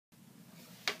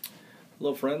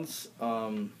Hello friends,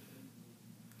 want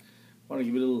to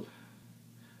give you a little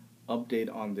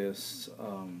update on this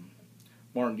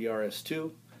Martin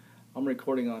DRS2. I'm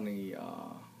recording on an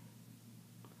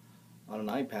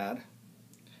iPad,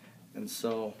 and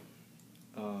so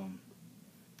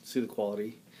see the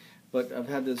quality, but I've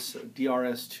had this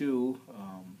DRS2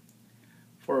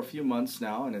 for a few months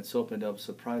now, and it's opened up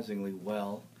surprisingly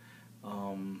well.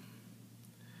 One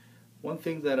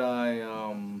thing that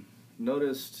I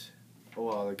noticed, oh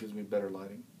wow, that gives me better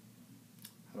lighting.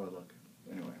 How do I look?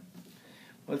 Anyway,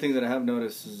 one thing that I have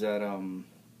noticed is that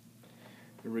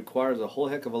it requires a whole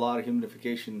heck of a lot of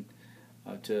humidification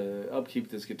to upkeep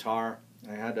this guitar.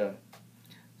 I had to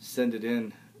send it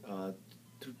in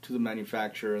to the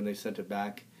manufacturer, and they sent it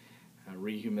back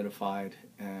rehumidified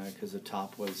because the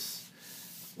top was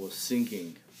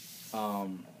sinking.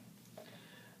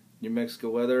 New Mexico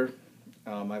weather.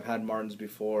 I've had Martins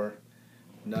before,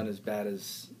 none as bad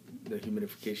as the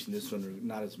humidification. This one,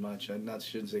 not as much. I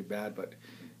shouldn't say bad, but it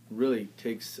really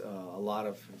takes a lot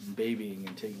of babying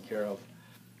and taking care of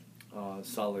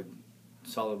solid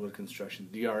wood construction.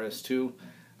 DRS2,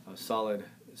 solid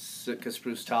Sitka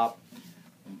spruce top,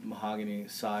 mahogany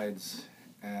sides,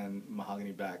 and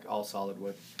mahogany back, all solid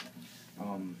wood.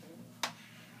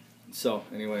 So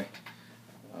anyway,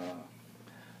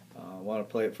 I want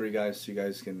to play it for you guys so you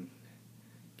guys can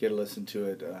get a listen to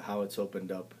it, how it's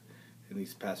opened up in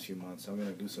these past few months. I'm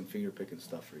going to do some finger picking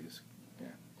stuff for you. Yeah.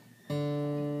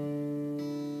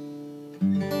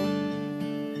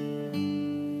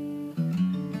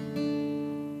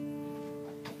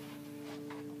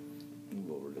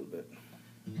 Move over a little bit.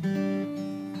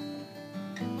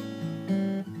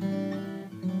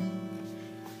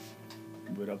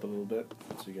 Move it up a little bit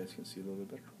so you guys can see a little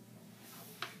bit better.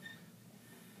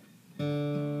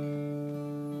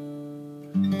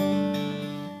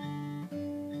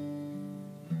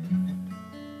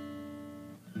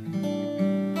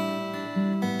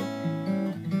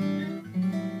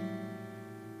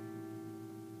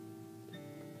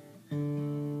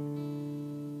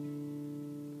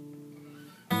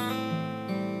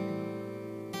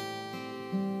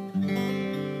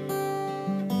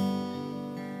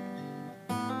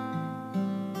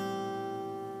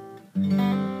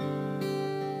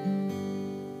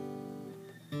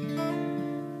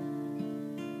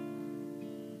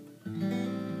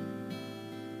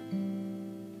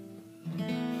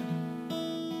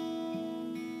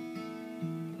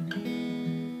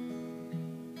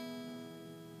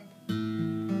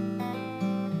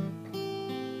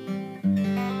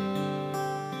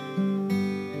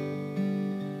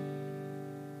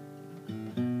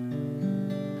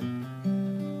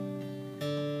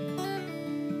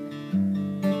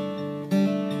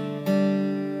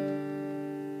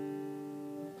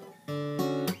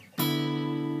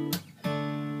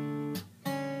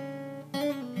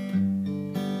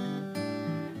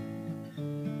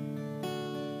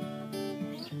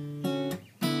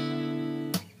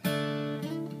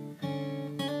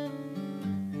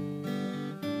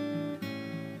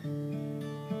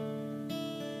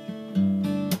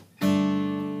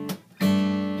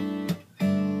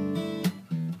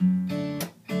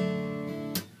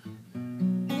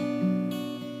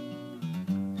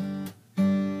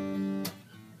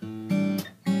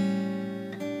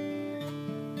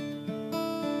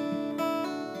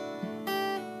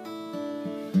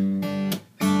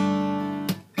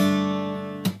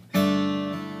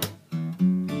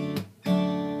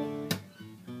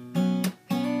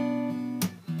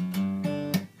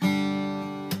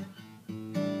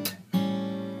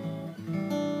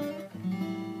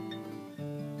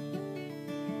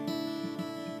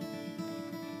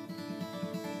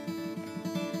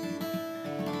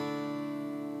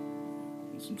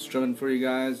 Some strumming for you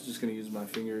guys. Just gonna use my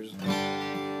fingers.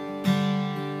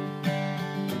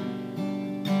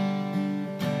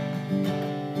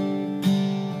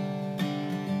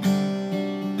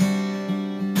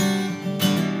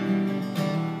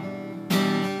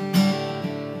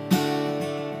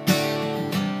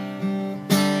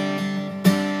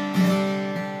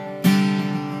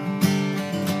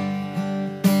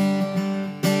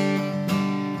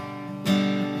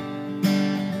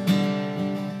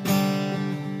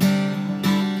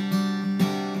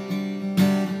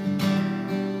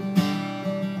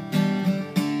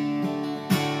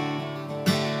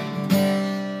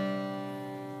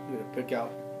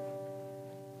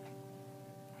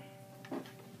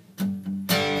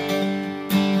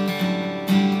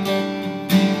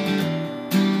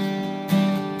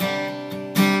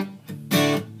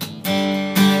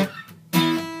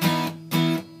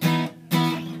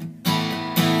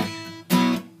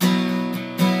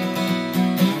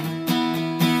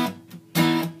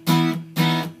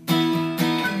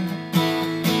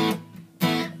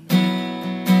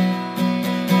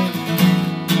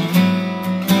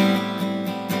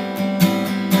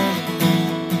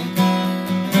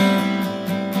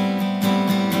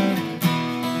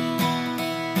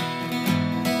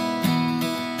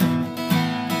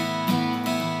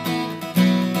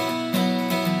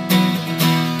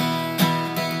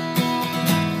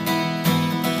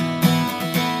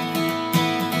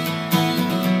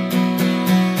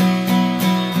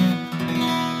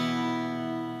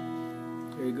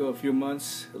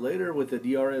 months later with the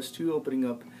DRS2 opening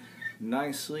up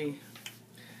nicely.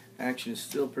 Action is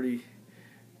still pretty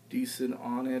decent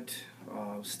on it.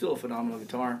 Still a phenomenal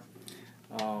guitar.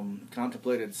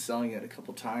 Contemplated selling it a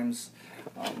couple times.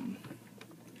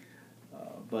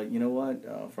 But you know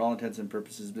what? For all intents and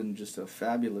purposes, it's been just a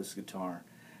fabulous guitar.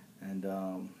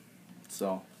 And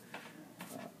so,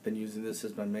 been using this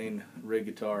as my main rig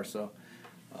guitar. So,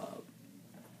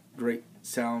 great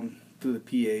sound through the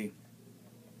PA.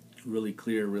 Really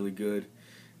clear, really good.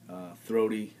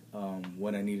 Throaty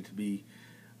when I need it to be.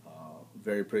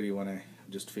 Very pretty when I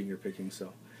just finger picking.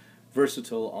 So,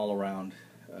 versatile all around.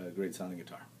 Great sounding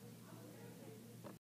guitar.